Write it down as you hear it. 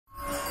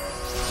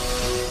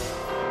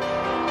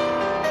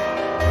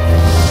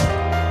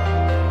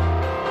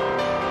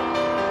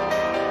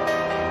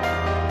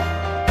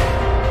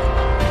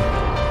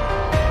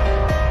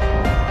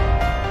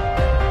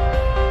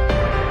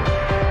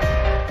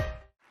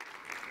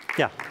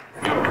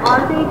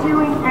Are they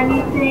doing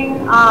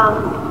anything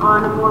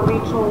on a more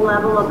regional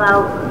level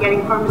about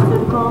getting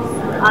pharmaceuticals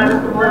out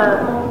of the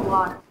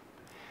water?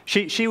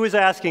 She was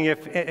asking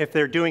if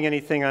they're doing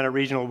anything on a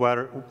regional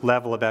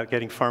level about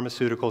getting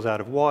pharmaceuticals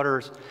out of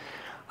waters.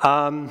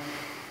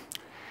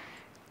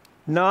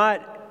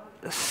 Not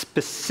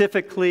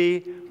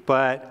specifically,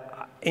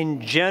 but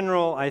in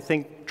general, I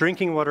think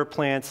drinking water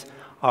plants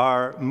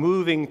are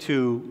moving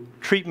to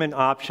treatment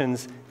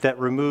options that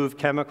remove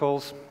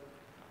chemicals.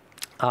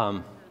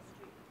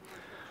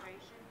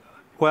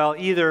 Well,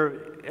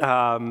 either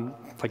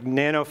like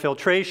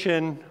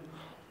nanofiltration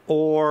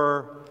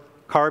or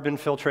carbon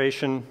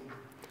filtration.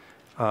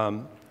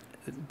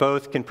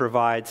 Both can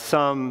provide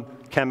some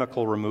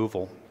chemical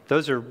removal.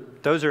 Those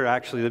are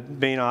actually the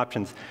main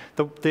options.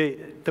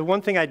 The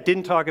one thing I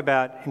didn't talk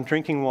about in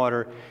drinking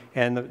water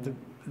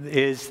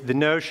is the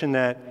notion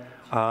that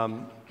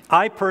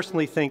I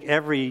personally think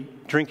every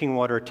drinking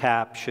water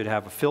tap should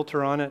have a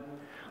filter on it.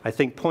 I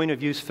think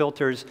point-of-use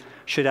filters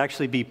should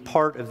actually be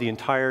part of the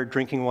entire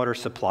drinking water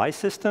supply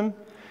system.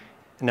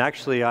 And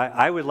actually,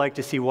 I would like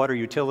to see water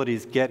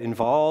utilities get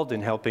involved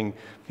in helping,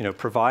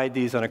 provide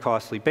these on a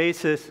costly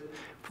basis,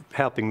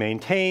 helping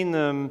maintain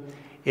them.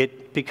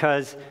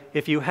 Because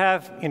if you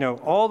have,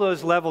 all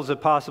those levels of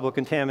possible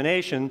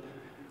contamination,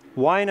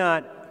 why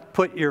not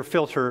put your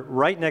filter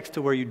right next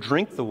to where you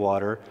drink the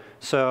water,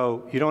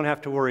 so you don't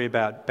have to worry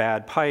about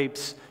bad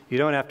pipes, you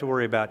don't have to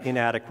worry about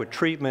inadequate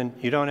treatment,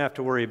 you don't have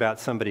to worry about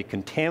somebody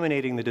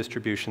contaminating the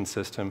distribution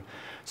system.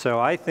 So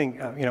I think,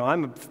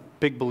 I'm a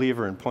big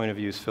believer in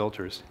point-of-use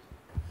filters.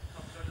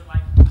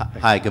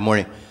 Hi, good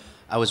morning.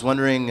 I was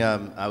wondering,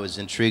 I was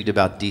intrigued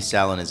about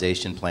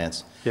desalination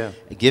plants. Yeah.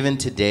 Given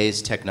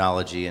today's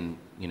technology and,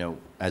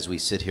 as we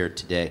sit here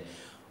today,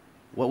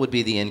 what would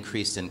be the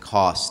increase in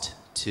cost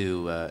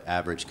to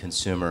average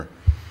consumer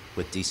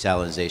with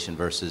desalination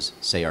versus,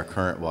 say, our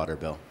current water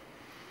bill?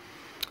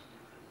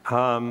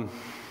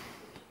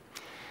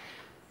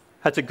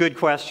 That's a good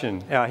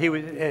question.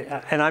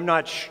 And I'm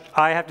not.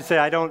 I have to say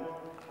I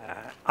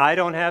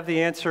don't have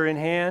the answer in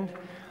hand.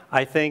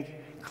 I think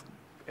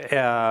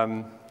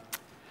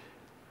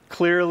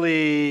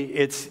clearly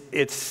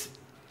it's.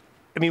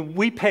 I mean,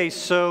 we pay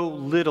so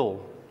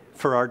little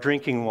for our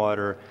drinking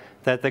water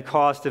that the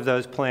cost of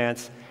those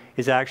plants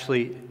is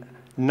actually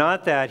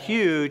not that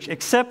huge,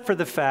 except for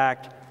the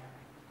fact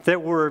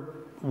that we're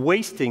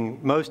wasting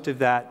most of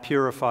that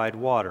purified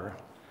water.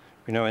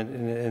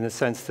 In the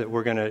sense that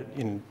we're going to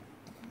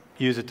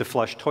use it to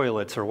flush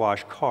toilets or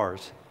wash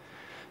cars.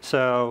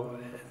 So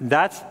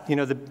that's,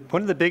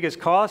 one of the biggest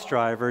cost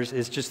drivers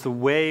is just the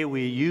way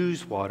we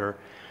use water,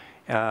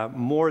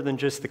 more than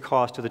just the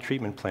cost of the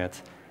treatment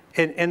plants.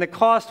 And the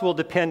cost will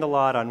depend a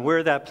lot on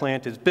where that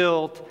plant is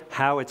built,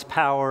 how it's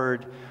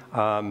powered,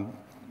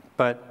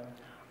 but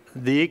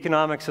the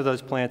economics of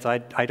those plants,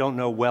 I don't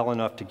know well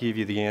enough to give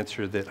you the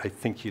answer that I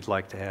think you'd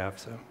like to have,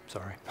 so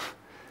sorry.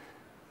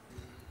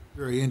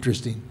 Very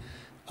interesting.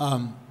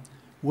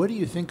 What do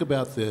you think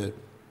about the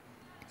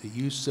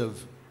use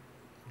of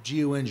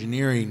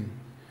geoengineering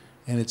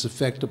and its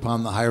effect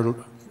upon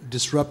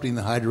disrupting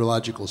the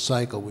hydrological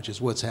cycle, which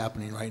is what's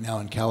happening right now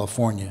in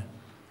California?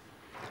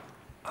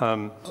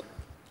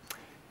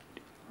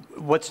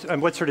 What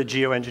sort of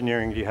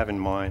geoengineering do you have in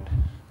mind?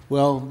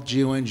 Well,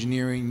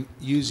 geoengineering,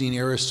 using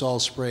aerosol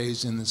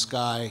sprays in the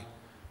sky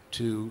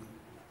to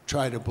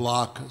try to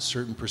block a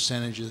certain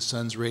percentage of the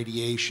sun's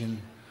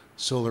radiation,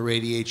 solar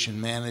radiation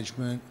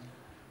management,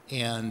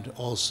 and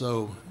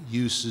also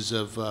uses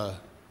of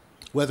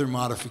weather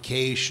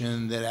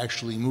modification that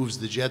actually moves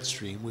the jet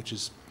stream, which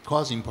is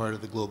causing part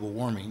of the global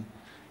warming.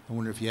 I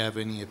wonder if you have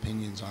any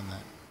opinions on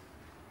that.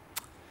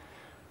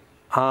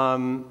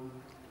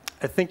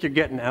 I think you're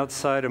getting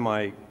outside of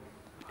my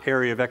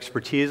area of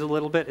expertise a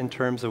little bit in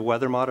terms of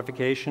weather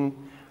modification.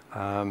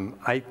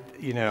 I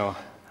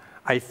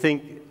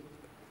think,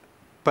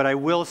 but I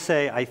will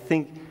say, I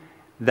think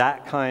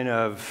that kind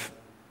of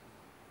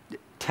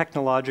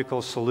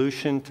technological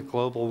solution to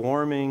global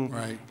warming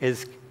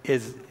is,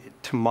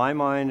 to my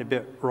mind, a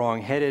bit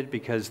wrong-headed,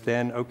 because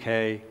then,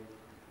 okay,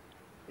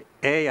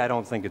 A, I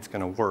don't think it's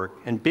going to work,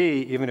 and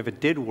B, even if it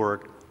did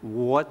work,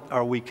 what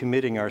are we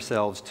committing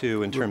ourselves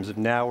to in terms of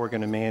now we're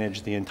going to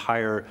manage the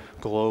entire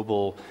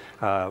global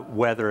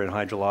weather and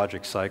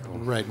hydrologic cycle?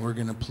 Right, and we're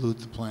going to pollute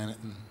the planet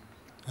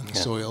and the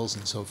soils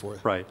and so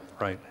forth. Right,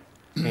 right.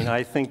 I mean,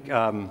 I think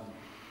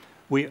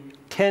we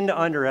tend to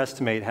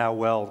underestimate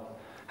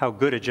how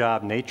good a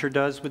job nature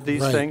does with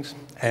these things.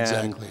 And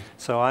exactly.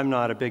 So I'm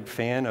not a big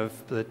fan of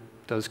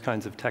those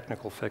kinds of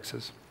technical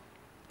fixes.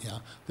 Yeah,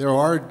 there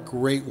are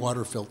great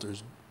water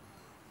filters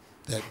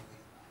that,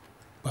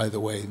 by the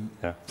way,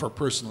 for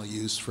personal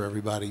use for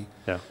everybody.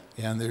 Yeah.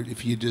 And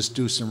if you just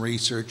do some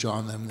research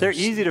on them, they're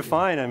easy to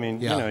find. I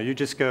mean, you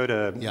just go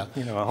to a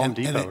Home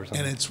Depot or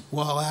something.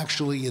 And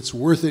actually, it's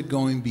worth it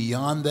going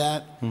beyond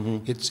that.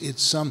 Mm-hmm.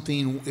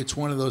 It's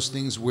one of those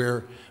things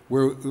where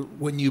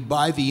when you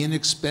buy the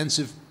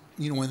inexpensive,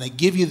 when they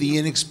give you the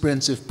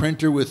inexpensive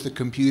printer with the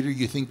computer,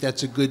 you think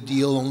that's a good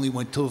deal only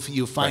until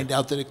you find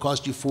out that it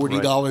costs you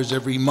 $40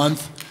 every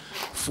month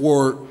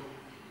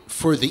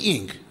for the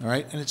ink, all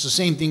right? And it's the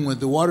same thing with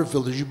the water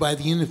filters. You buy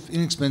the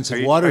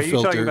inexpensive water Are you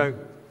filter. talking about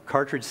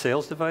cartridge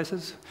sales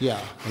devices? Yeah,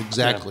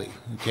 exactly.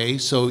 Yeah. Okay,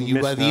 so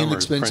you buy the Misnomer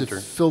inexpensive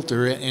printer.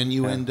 filter, and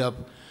you end up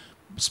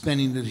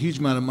spending a huge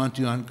amount of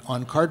money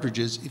on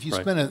cartridges. If you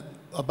spend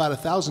about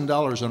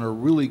 $1,000 on a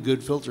really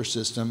good filter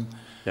system,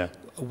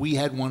 we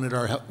had one at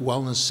our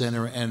wellness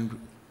center, and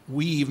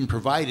we even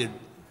provided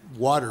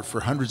water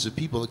for hundreds of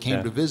people that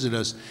came to visit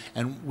us,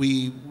 and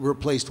we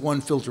replaced one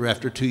filter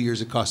after 2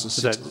 years. It cost us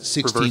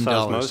 $16. Reverse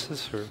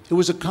osmosis, or? It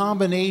was a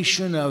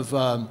combination of,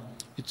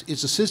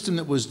 it's a system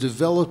that was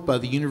developed by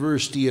the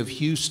University of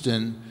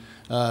Houston,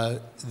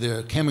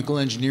 the chemical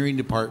engineering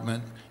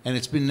department, and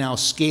it's been now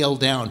scaled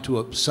down to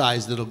a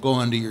size that'll go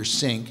under your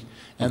sink.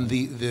 And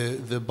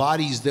the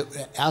bodies that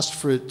asked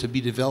for it to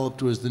be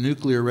developed was the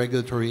Nuclear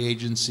Regulatory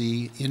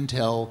Agency,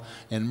 Intel,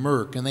 and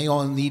Merck. And they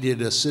all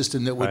needed a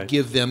system that would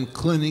give them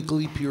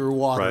clinically pure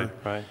water.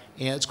 And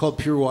it's called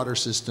Pure Water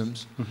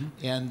Systems.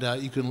 And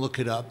you can look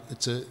it up.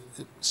 It's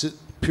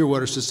Pure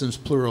Water Systems,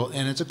 plural.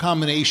 And it's a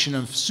combination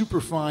of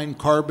superfine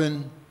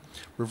carbon,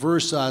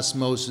 reverse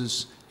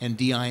osmosis, and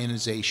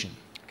deionization.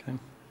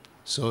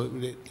 So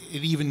it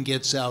even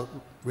gets out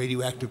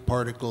radioactive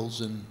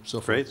particles and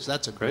so forth. So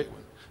that's a great one.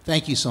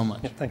 Thank you so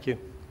much. Thank you.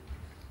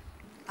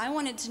 I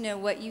wanted to know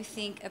what you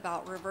think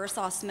about reverse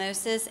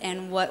osmosis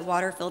and what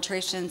water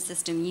filtration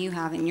system you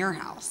have in your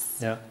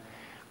house.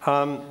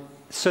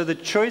 So the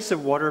choice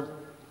of water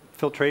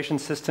filtration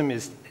system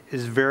is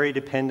very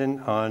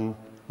dependent on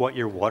what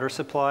your water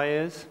supply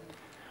is.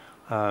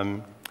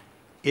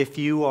 If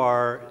you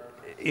are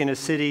in a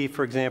city,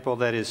 for example,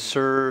 that is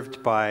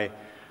served by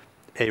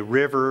a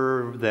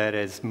river that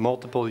has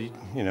multiple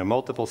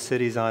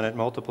cities on it,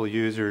 multiple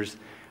users,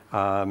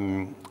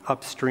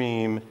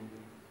 upstream,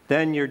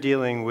 then you're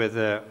dealing with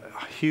a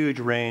huge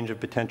range of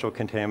potential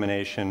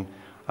contamination,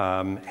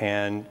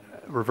 and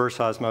reverse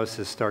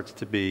osmosis starts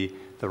to be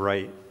the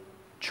right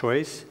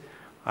choice.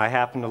 I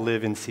happen to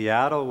live in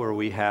Seattle, where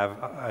we have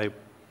a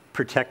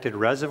protected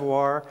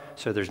reservoir,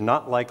 so there's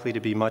not likely to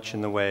be much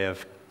in the way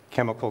of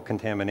chemical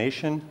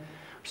contamination.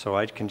 So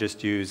I can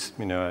just use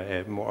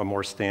a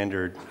more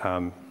standard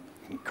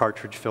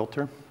cartridge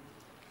filter.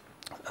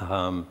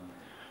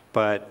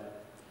 But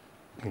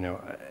I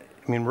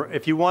mean,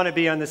 if you want to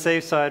be on the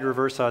safe side,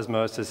 reverse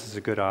osmosis is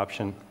a good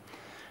option.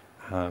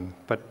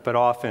 But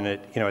often,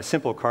 a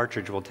simple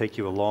cartridge will take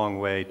you a long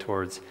way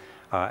towards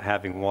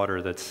having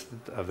water that's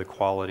of the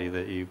quality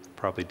that you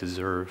probably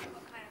deserve.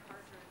 What kind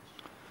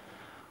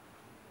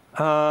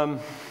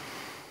of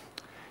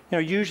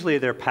cartridge? Usually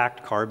they're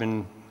packed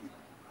carbon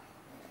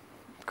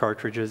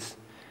cartridges,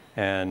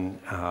 and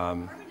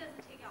Carbon doesn't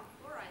take out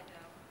fluoride,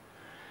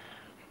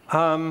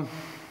 though.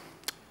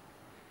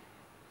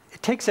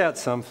 It takes out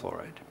some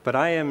fluoride, but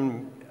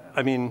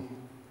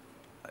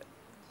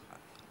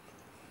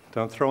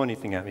don't throw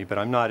anything at me, but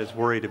I'm not as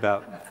worried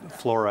about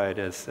fluoride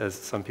as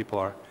some people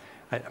are.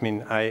 I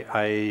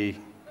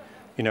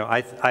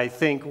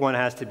think one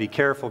has to be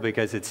careful,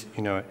 because it's,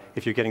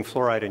 if you're getting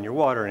fluoride in your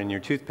water and in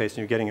your toothpaste and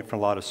you're getting it from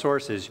a lot of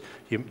sources,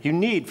 you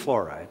need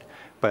fluoride.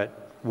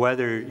 But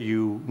whether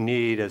you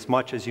need as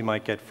much as you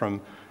might get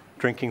from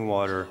drinking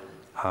water,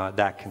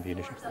 that can be an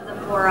issue. The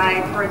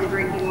fluoride for the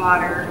drinking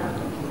water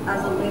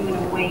as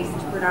aluminum waste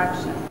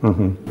production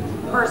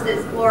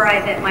versus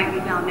fluoride that might be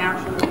found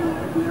naturally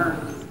in the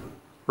earth.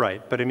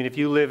 Right, but if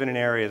you live in an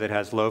area that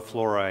has low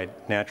fluoride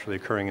naturally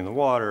occurring in the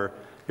water,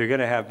 you're going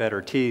to have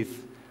better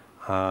teeth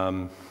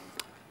and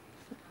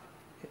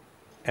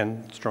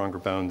stronger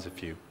bones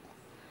if you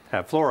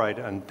have fluoride.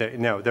 And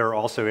there are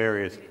also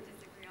areas.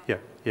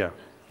 Yeah.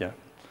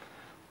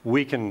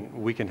 We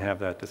can have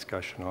that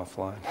discussion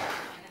offline.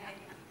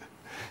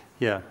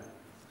 Yeah.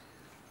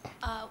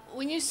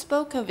 When you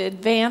spoke of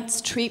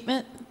advanced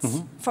treatments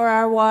for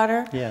our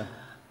water,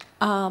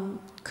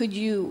 could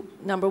you,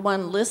 number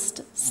one,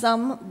 list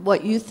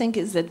what you think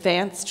is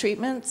advanced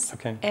treatments?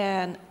 Okay.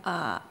 And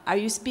are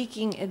you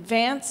speaking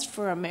advanced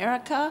for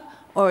America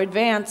or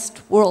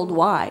advanced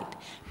worldwide?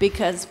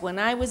 Because when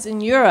I was in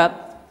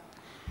Europe,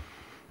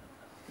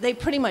 they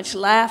pretty much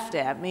laughed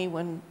at me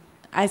when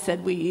I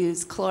said we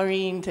use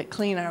chlorine to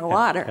clean our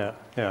water.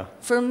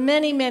 For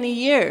many, many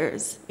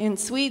years in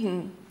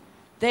Sweden,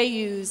 they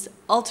use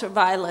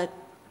ultraviolet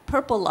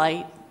purple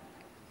light.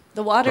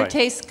 The water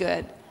tastes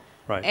good,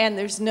 and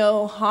there's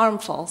no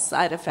harmful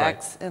side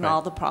effects and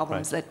all the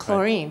problems that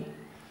chlorine.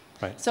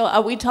 So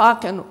are we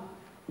talking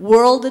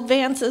world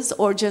advances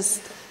or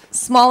just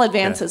small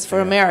advances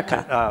for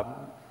America?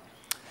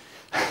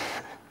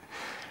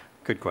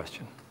 Good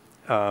question.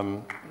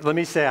 Let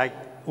me say,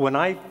 when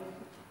I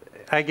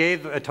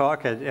gave a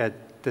talk at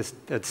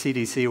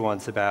CDC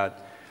once about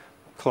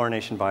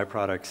chlorination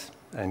byproducts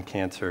and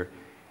cancer,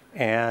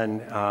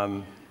 and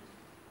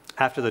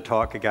after the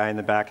talk, a guy in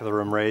the back of the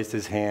room raised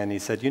his hand. He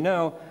said,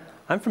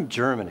 I'm from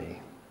Germany.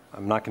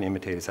 I'm not going to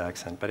imitate his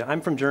accent, but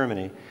I'm from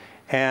Germany.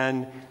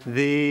 And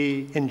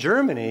in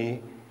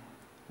Germany,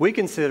 we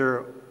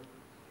consider,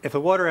 if the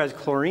water has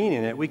chlorine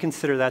in it, we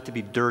consider that to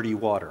be dirty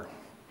water.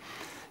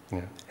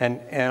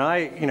 And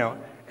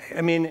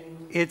I mean,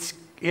 it's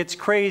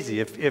crazy.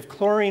 If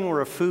chlorine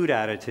were a food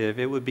additive,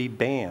 it would be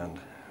banned,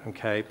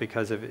 okay,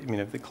 because of, I mean,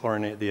 of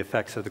the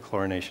effects of the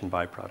chlorination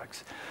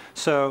byproducts.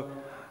 So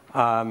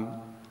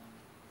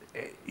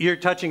you're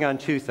touching on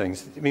two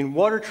things. I mean,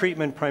 water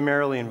treatment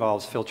primarily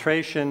involves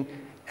filtration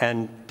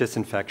and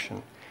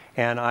disinfection.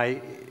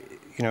 And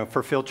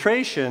for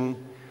filtration,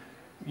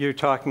 you're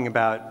talking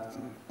about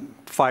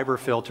fiber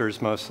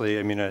filters mostly,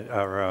 I mean,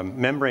 or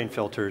membrane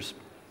filters,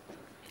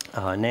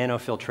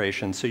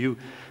 nanofiltration. So you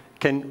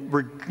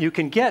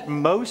can get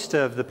most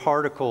of the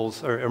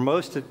particles,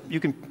 you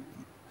can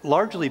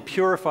largely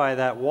purify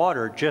that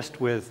water just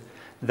with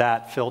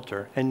that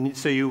filter. And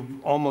so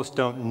you almost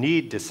don't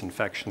need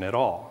disinfection at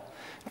all.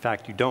 In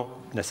fact, you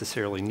don't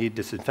necessarily need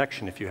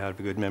disinfection if you have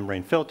a good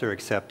membrane filter,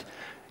 except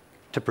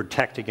to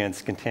protect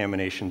against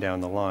contamination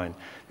down the line.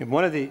 And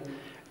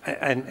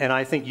and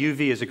I think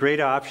UV is a great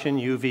option.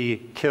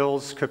 UV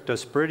kills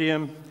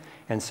cryptosporidium,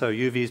 and so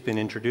UV has been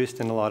introduced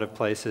in a lot of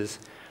places.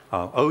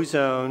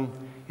 Ozone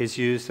is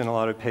used in a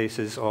lot of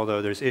places,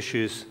 although there's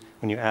issues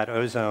when you add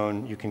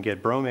ozone. You can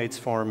get bromates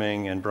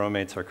forming, and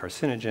bromates are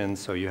carcinogens,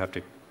 so you have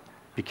to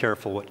be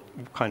careful what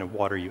kind of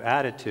water you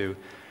add it to.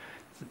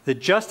 The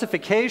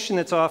justification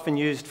that's often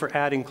used for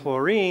adding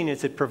chlorine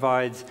is it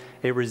provides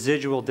a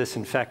residual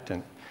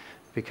disinfectant,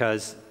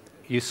 because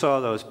you saw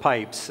those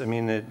pipes. I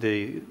mean,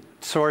 the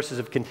sources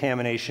of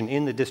contamination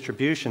in the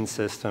distribution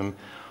system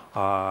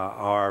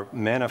are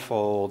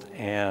manifold,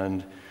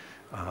 and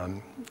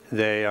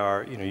they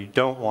are, you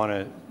don't want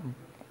to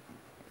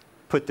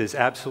put this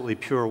absolutely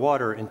pure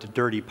water into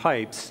dirty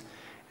pipes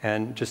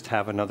and just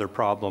have another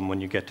problem when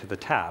you get to the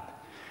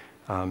tap.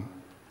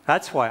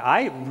 That's why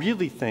I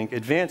really think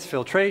advanced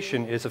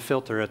filtration is a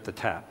filter at the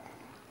tap,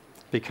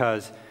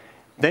 because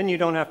then you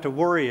don't have to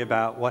worry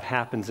about what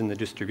happens in the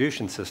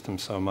distribution system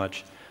so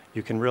much.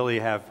 You can really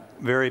have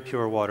very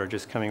pure water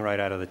just coming right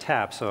out of the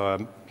tap.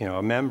 So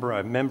a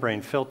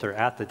membrane filter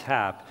at the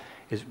tap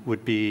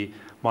would be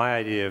my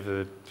idea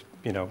of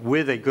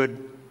with a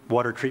good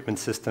water treatment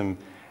system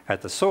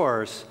at the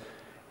source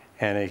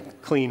and a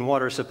clean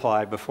water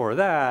supply before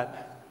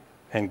that,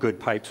 and good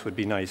pipes would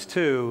be nice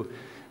too.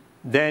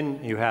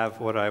 Then you have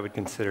what I would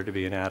consider to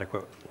be an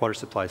adequate water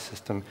supply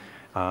system.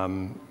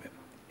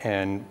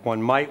 And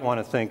one might want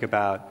to think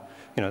about,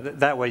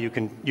 that way you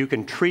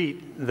can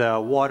treat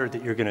the water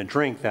that you're going to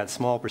drink, that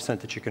small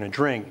percent that you're going to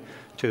drink,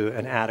 to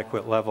an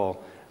adequate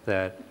level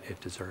that it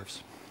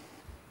deserves.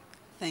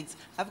 Thanks.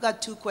 I've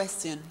got two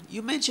questions.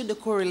 You mentioned the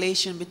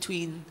correlation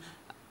between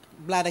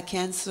bladder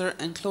cancer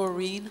and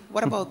chlorine.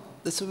 What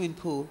about the swimming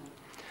pool?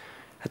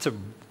 That's a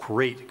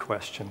great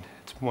question.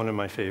 It's one of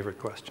my favorite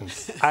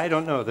questions. I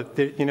don't know.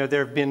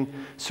 There have been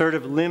sort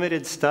of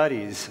limited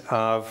studies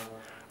of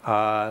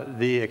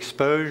the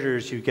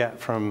exposures you get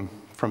from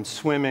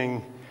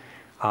swimming.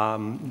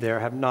 There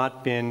have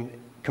not been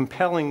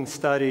compelling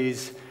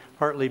studies,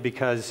 partly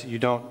because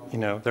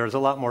there's a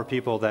lot more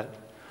people that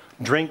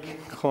drink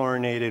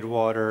chlorinated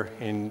water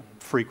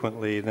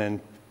frequently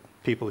than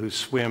people who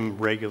swim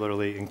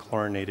regularly in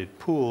chlorinated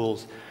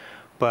pools.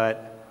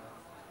 But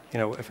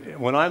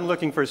when I'm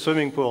looking for a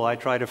swimming pool, I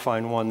try to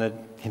find one that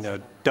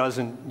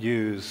doesn't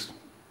use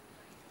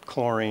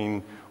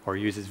chlorine or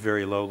uses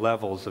very low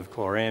levels of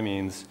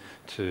chloramines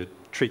to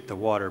treat the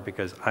water,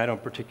 because I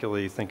don't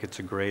particularly think it's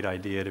a great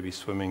idea to be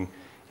swimming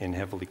in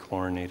heavily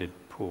chlorinated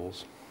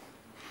pools.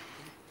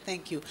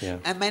 Thank you. Yeah.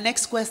 And my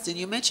next question,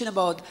 you mentioned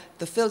about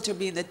the filter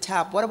being the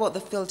tap. What about the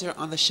filter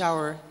on the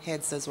shower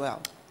heads as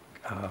well?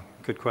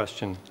 Good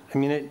question. I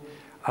mean,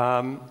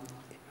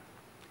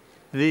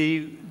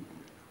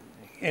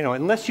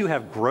 unless you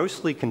have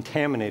grossly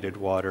contaminated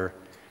water,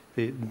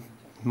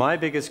 my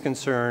biggest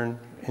concern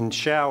in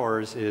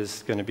showers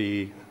is going to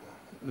be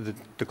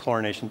the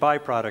chlorination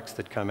byproducts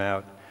that come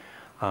out.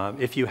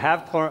 If you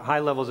have high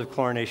levels of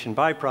chlorination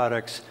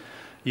byproducts,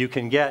 you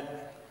can get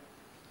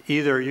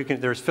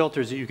there's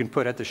filters that you can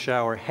put at the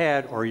shower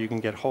head, or you can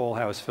get whole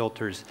house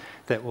filters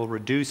that will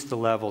reduce the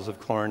levels of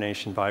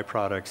chlorination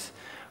byproducts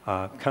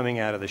coming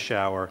out of the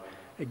shower.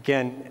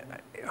 Again,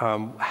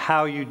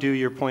 how you do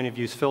your point of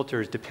use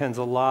filters depends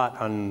a lot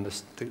on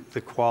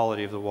the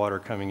quality of the water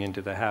coming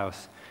into the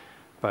house.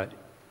 But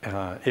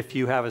if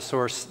you have a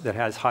source that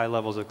has high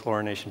levels of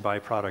chlorination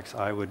byproducts,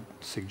 I would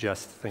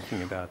suggest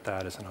thinking about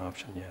that as an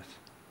option, yes.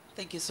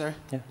 Thank you, sir.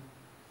 Yeah.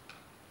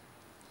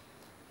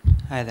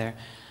 Hi there.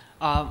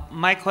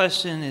 My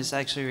question is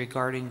actually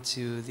regarding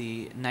to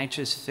the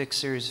nitrous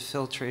fixers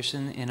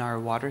filtration in our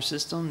water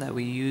system that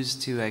we use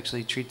to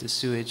actually treat the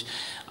sewage.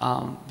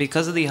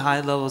 Because of the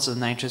high levels of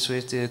nitrous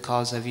waste it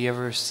causes, have you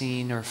ever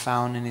seen or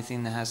found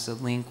anything that has to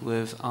link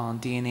with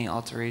DNA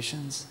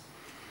alterations?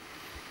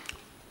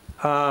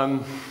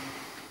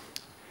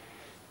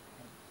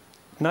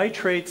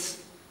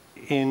 Nitrates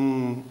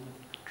in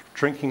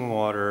drinking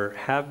water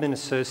have been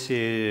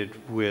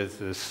associated with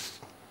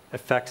this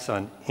effects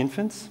on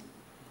infants,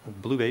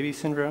 blue baby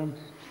syndrome,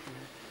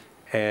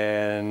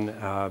 and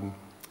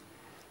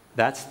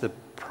that's the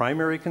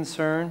primary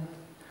concern.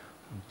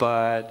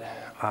 But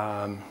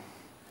I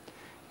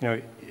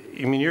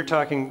mean, you're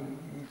talking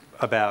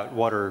about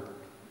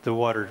the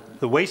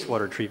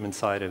wastewater treatment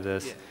side of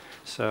this. Yeah.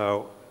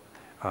 So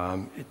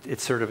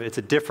it's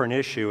a different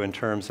issue in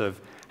terms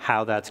of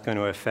how that's going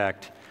to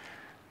affect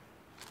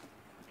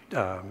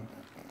the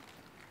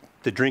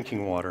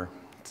drinking water.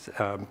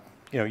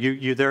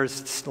 There's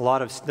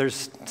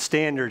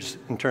standards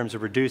in terms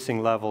of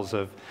reducing levels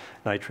of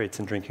nitrates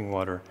in drinking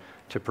water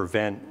to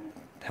prevent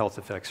health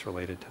effects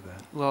related to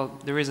that. Well,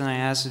 the reason I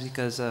asked is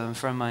because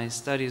from my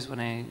studies when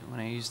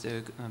I used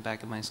to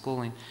back in my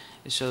schooling,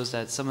 it shows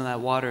that some of that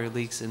water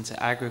leaks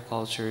into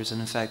agricultures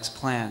and affects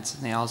plants,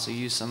 and they also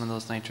use some of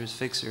those nitrous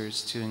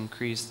fixers to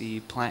increase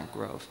the plant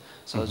growth.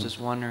 So I was just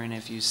wondering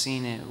if you've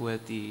seen it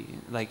with the,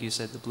 like you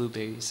said, the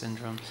blueberry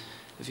syndrome,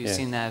 if you've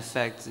seen that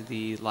affect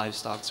the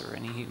livestock or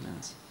any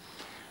humans.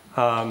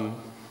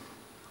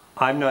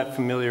 I'm not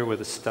familiar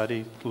with a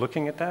study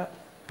looking at that,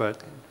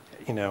 but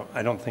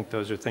I don't think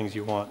those are things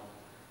you want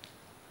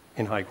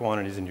in high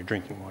quantities in your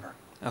drinking water.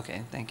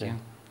 Okay, thank you.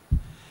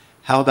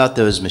 How about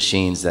those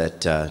machines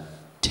that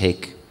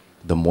take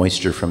the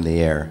moisture from the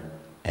air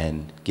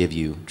and give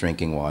you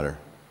drinking water?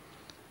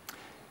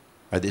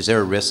 Is there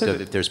a risk of,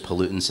 if there's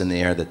pollutants in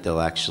the air, that the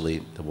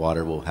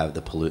water will have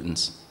the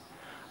pollutants?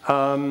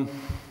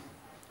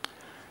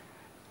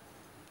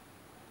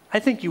 I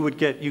think you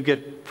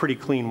get pretty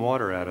clean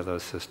water out of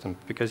those systems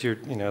because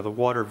the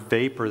water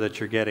vapor that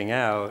you're getting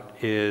out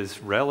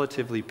is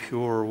relatively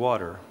pure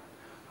water.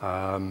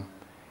 And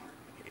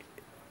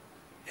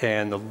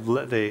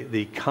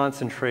the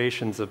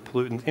concentrations of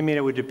pollutants,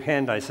 it would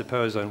depend, I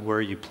suppose, on where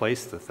you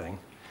place the thing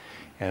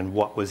and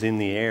what was in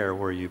the air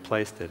where you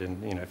placed it.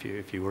 And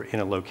if you were in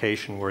a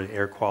location where the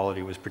air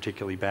quality was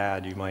particularly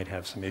bad, you might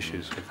have some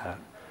issues with that.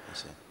 I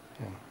see.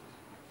 Yeah.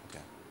 Okay,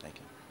 thank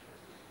you.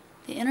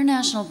 The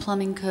International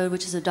Plumbing Code,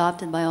 which is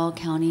adopted by all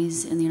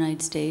counties in the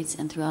United States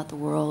and throughout the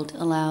world,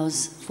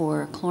 allows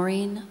for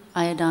chlorine,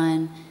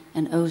 iodine,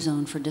 and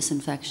ozone for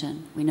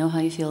disinfection. We know how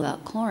you feel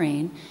about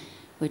chlorine,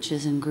 which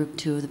is in group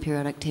 2 of the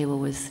periodic table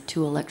with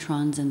 7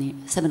 electrons in the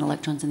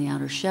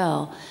outer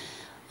shell.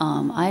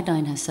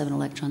 Iodine has 7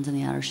 electrons in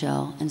the outer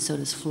shell, and so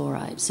does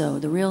fluoride. So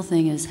the real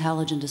thing is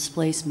halogen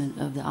displacement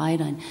of the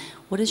iodine.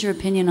 What is your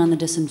opinion on the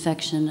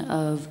disinfection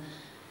of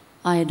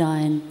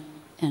iodine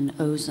and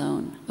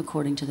ozone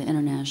according to the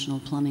International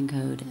Plumbing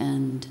Code?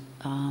 And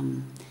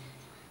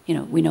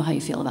we know how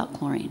you feel about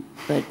chlorine,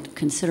 but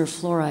consider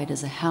fluoride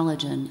as a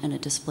halogen, and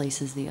it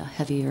displaces the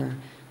heavier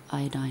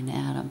iodine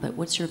atom. But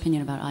what's your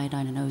opinion about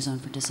iodine and ozone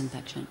for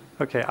disinfection?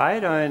 Okay,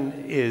 iodine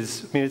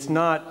it's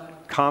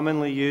not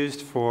commonly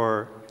used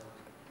for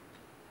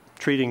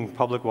treating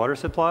public water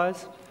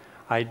supplies.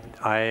 I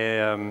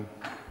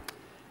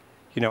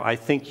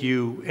think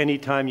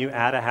anytime you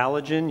add a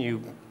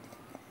halogen,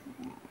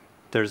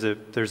 there's a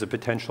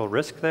potential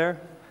risk there.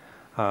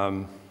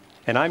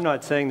 And I'm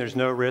not saying there's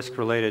no risk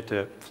related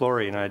to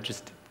fluorine.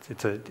 It's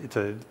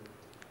a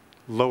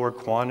lower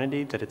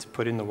quantity that it's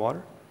put in the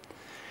water.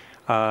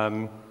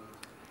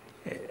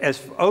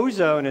 As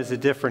ozone is a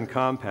different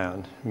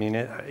compound.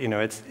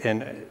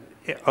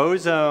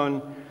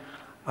 Ozone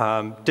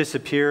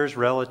disappears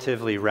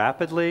relatively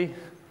rapidly.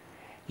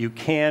 You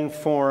can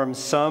form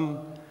some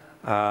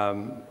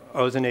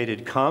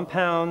ozonated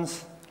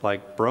compounds,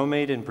 like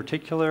bromate in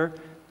particular,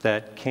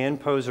 that can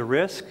pose a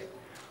risk.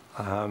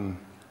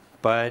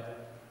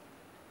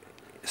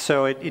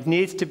 So it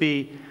needs to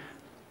be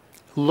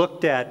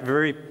looked at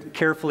very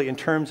carefully in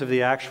terms of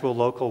the actual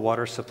local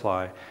water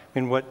supply.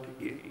 What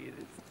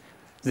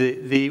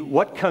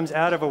comes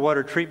out of a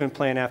water treatment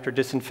plant after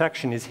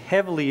disinfection is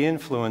heavily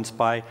influenced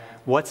by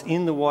what's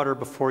in the water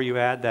before you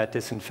add that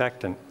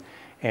disinfectant.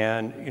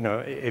 And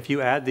if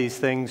you add these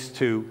things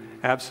to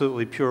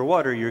absolutely pure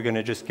water, you're going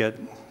to just get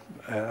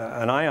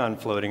an ion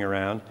floating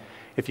around.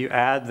 If you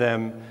add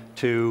them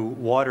to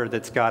water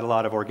that's got a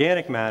lot of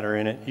organic matter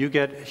in it, you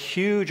get a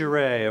huge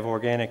array of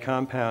organic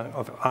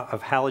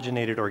of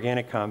halogenated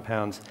organic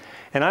compounds.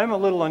 And I'm a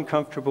little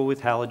uncomfortable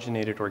with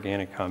halogenated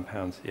organic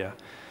compounds, yeah.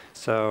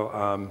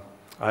 So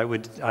I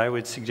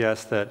would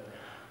suggest that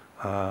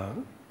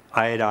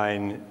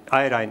iodine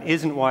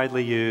isn't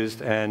widely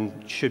used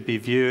and should be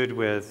viewed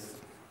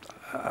with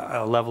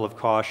a level of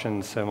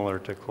caution similar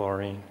to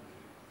chlorine.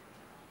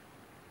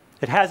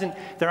 There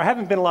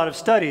haven't been a lot of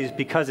studies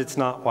because it's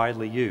not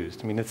widely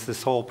used. It's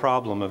this whole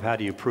problem of how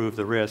do you prove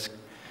the risk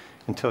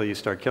until you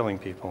start killing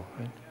people.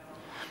 Right?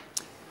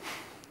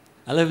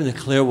 I live in the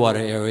Clearwater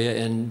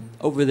area, and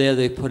over there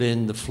they put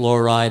in the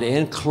fluoride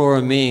and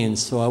chloramine.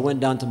 So I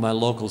went down to my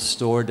local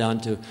store, down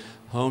to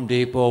Home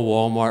Depot,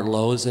 Walmart,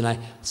 Lowe's, and I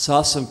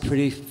saw some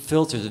pretty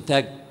filters. In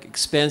fact,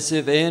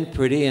 expensive and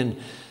pretty. And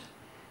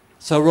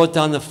so I wrote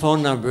down the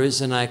phone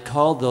numbers, and I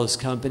called those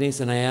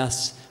companies, and I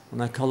asked, when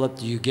I call up,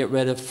 do you get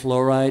rid of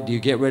fluoride? Do you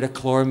get rid of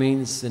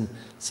chloramines? And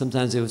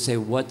sometimes they would say,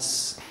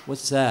 what's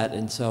that?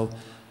 And so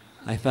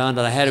I found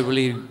that I had to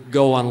really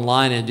go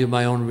online and do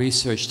my own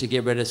research to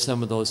get rid of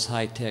some of those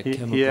high-tech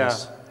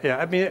chemicals.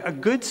 Yeah. A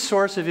good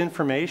source of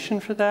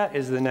information for that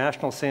is the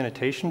National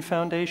Sanitation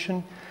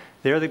Foundation.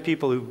 They're the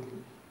people who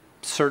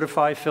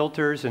certify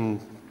filters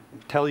and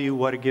tell you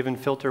what a given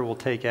filter will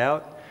take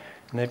out.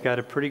 And they've got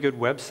a pretty good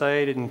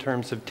website in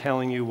terms of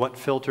telling you what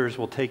filters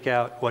will take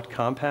out what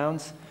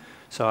compounds.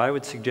 So I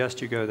would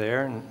suggest you go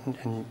there,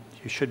 and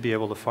you should be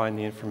able to find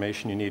the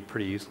information you need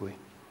pretty easily.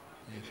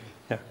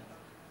 Yeah.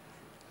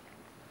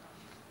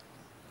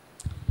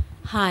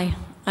 Hi,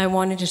 I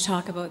wanted to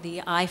talk about the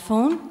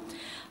iPhone.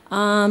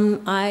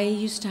 I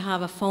used to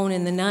have a phone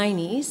in the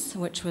 90s,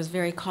 which was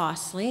very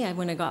costly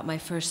when I got my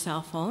first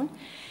cell phone,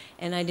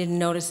 and I didn't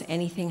notice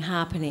anything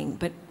happening.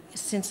 But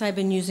since I've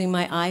been using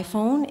my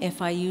iPhone,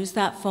 if I use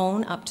that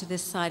phone up to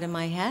this side of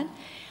my head,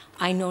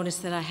 I notice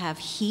that I have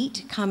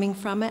heat coming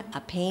from it,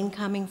 a pain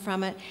coming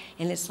from it,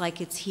 and it's like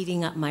it's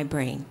heating up my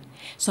brain.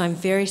 So I'm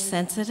very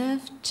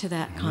sensitive to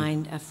that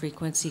kind of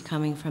frequency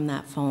coming from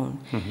that phone.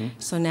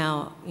 So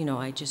now,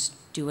 I just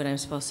do what I'm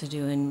supposed to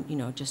do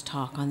and, just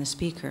talk on the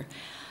speaker.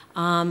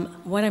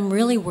 What I'm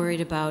really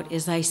worried about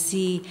is I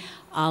see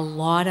a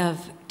lot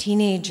of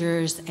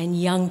teenagers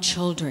and young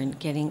children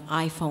getting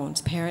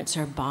iPhones. Parents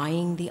are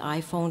buying the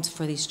iPhones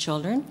for these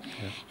children,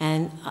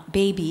 and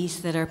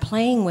babies that are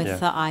playing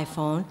with the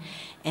iPhone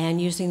and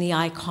using the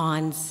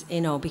icons,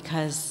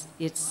 because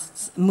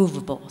it's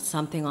movable,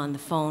 something on the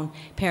phone.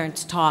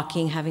 Parents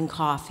talking, having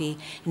coffee,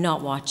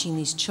 not watching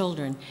these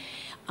children.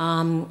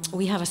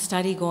 We have a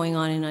study going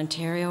on in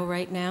Ontario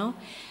right now.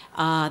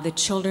 The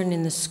children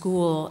in the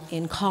school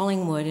in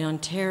Collingwood in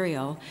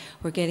Ontario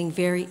were getting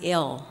very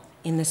ill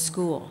in the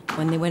school.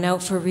 When they went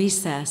out for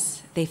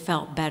recess, they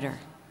felt better.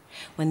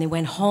 When they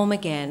went home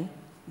again,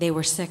 they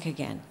were sick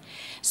again.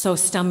 So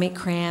stomach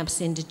cramps,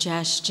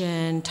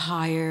 indigestion,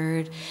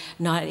 tired,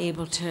 not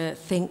able to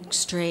think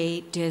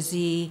straight,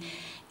 dizzy.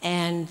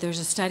 And there's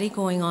a study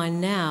going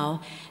on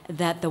now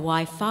that the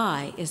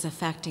Wi-Fi is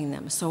affecting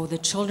them. So the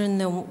children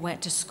that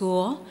went to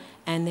school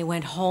and they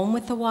went home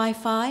with the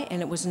Wi-Fi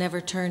and it was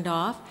never turned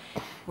off,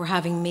 we're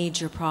having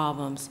major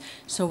problems.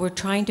 So we're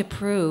trying to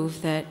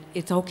prove that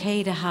it's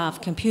okay to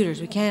have computers.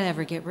 We can't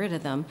ever get rid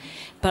of them,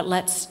 but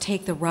let's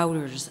take the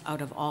routers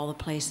out of all the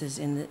places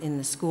in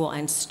the school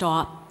and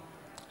stop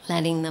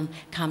letting them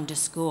come to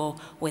school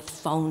with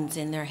phones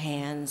in their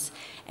hands.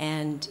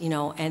 And,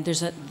 and there's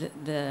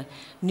the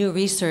new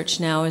research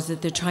now is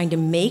that they're trying to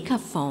make a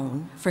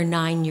phone for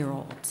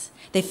 9-year-olds.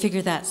 They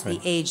figure that's the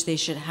age they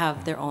should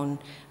have their own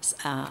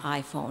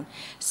iPhone.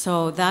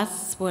 So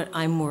that's what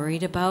I'm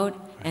worried about.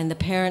 And the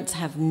parents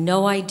have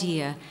no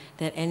idea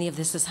that any of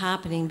this is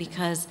happening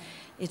because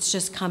it's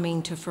just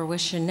coming to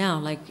fruition now.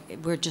 Like,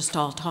 we're just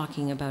all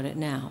talking about it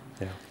now,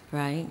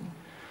 right?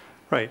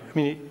 Right. I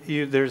mean,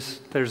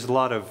 there's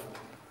at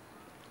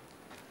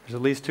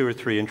least 2 or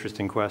 3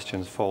 interesting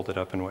questions folded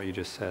up in what you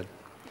just said.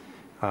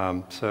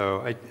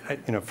 So,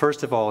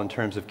 first of all, in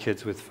terms of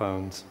kids with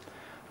phones,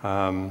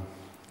 I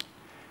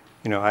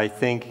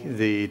think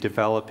the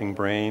developing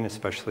brain,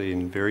 especially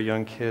in very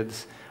young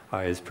kids,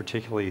 is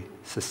particularly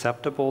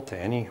susceptible to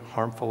any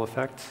harmful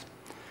effects.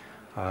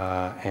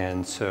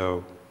 And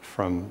so,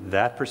 from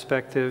that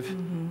perspective,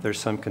 there's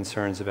some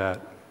concerns about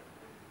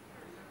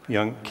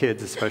young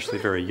kids, especially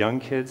very young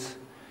kids,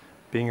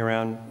 being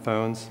around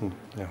phones and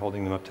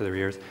holding them up to their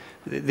ears.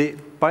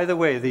 By the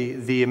way,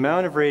 the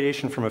amount of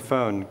radiation from a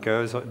phone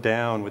goes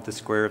down with the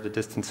square of the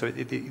distance. So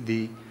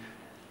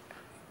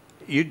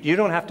you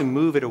don't have to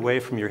move it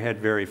away from your head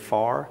very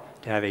far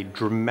to have a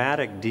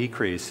dramatic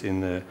decrease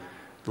in the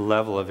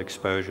level of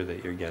exposure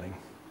that you're getting.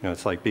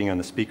 It's like being on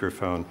the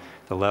speakerphone.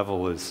 The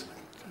level is,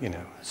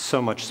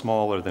 so much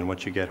smaller than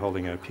what you get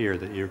holding it up here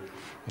that you're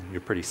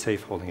pretty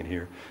safe holding it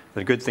here.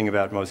 The good thing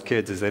about most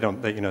kids is they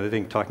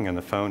think talking on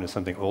the phone is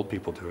something old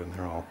people do, and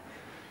they're all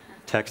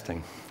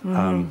texting.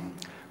 And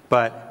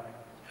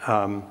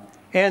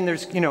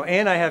there's,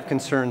 and I have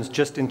concerns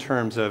just in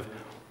terms of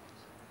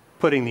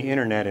putting the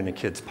internet in a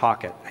kid's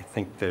pocket. I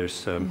think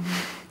there's a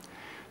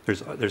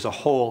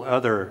whole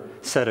other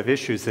set of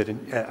issues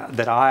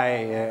that I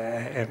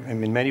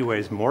am in many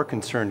ways more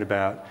concerned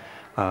about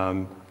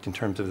in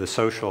terms of the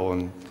social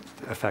and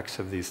effects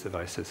of these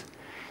devices.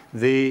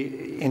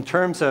 In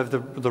terms of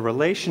the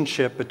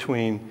relationship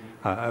between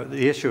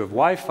the issue of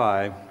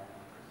Wi-Fi,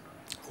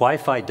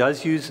 Wi-Fi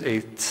does use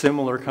a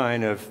similar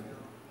kind of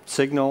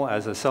signal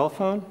as a cell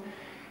phone.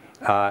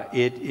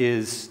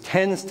 It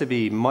tends to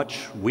be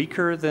much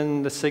weaker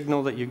than the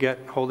signal that you get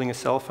holding a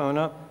cell phone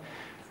up.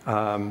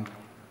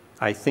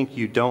 I think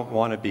you don't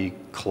want to be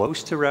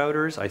close to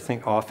routers. I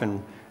think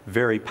often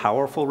very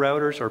powerful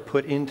routers are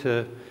put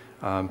into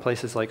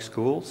places like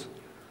schools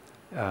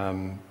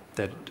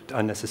that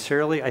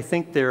unnecessarily. I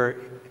think there's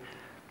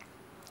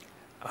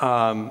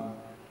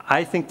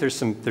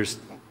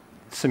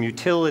some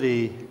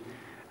utility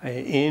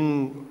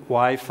in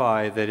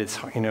Wi-Fi that it's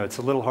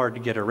a little hard to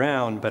get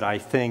around, but I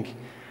think,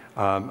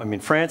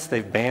 France,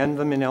 they've banned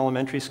them in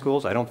elementary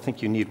schools. I don't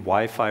think you need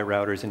Wi-Fi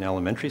routers in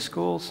elementary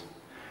schools.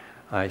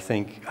 I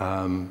think,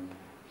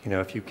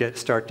 if you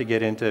start to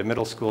get into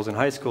middle schools and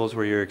high schools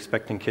where you're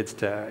expecting kids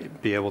to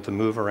be able to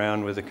move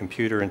around with a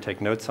computer and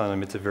take notes on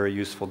them, it's a very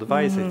useful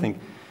device. I think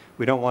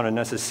we don't want to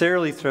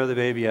necessarily throw the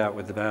baby out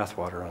with the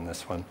bathwater on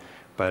this one,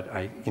 but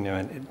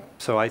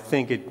so I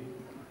think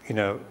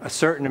a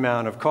certain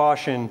amount of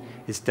caution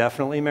is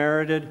definitely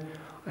merited.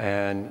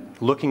 And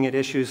looking at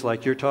issues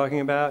like you're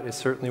talking about is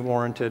certainly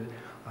warranted.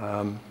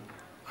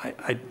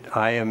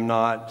 I am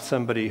not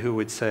somebody who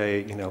would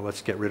say, you know,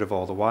 let's get rid of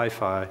all the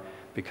Wi-Fi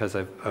because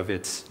of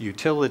its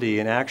utility.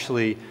 And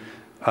actually,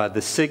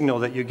 the signal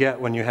that you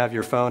get when you have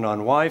your phone on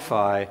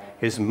Wi-Fi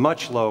is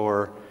much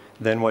lower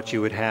than what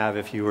you would have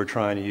if you were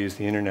trying to use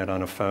the internet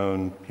on a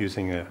phone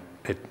using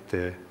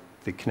the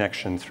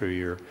connection through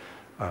your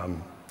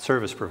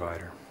service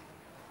provider.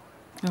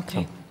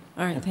 Okay.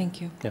 All right.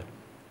 Thank you. Yeah.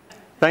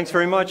 Thanks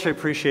very much. I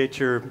appreciate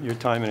your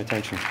time and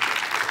attention.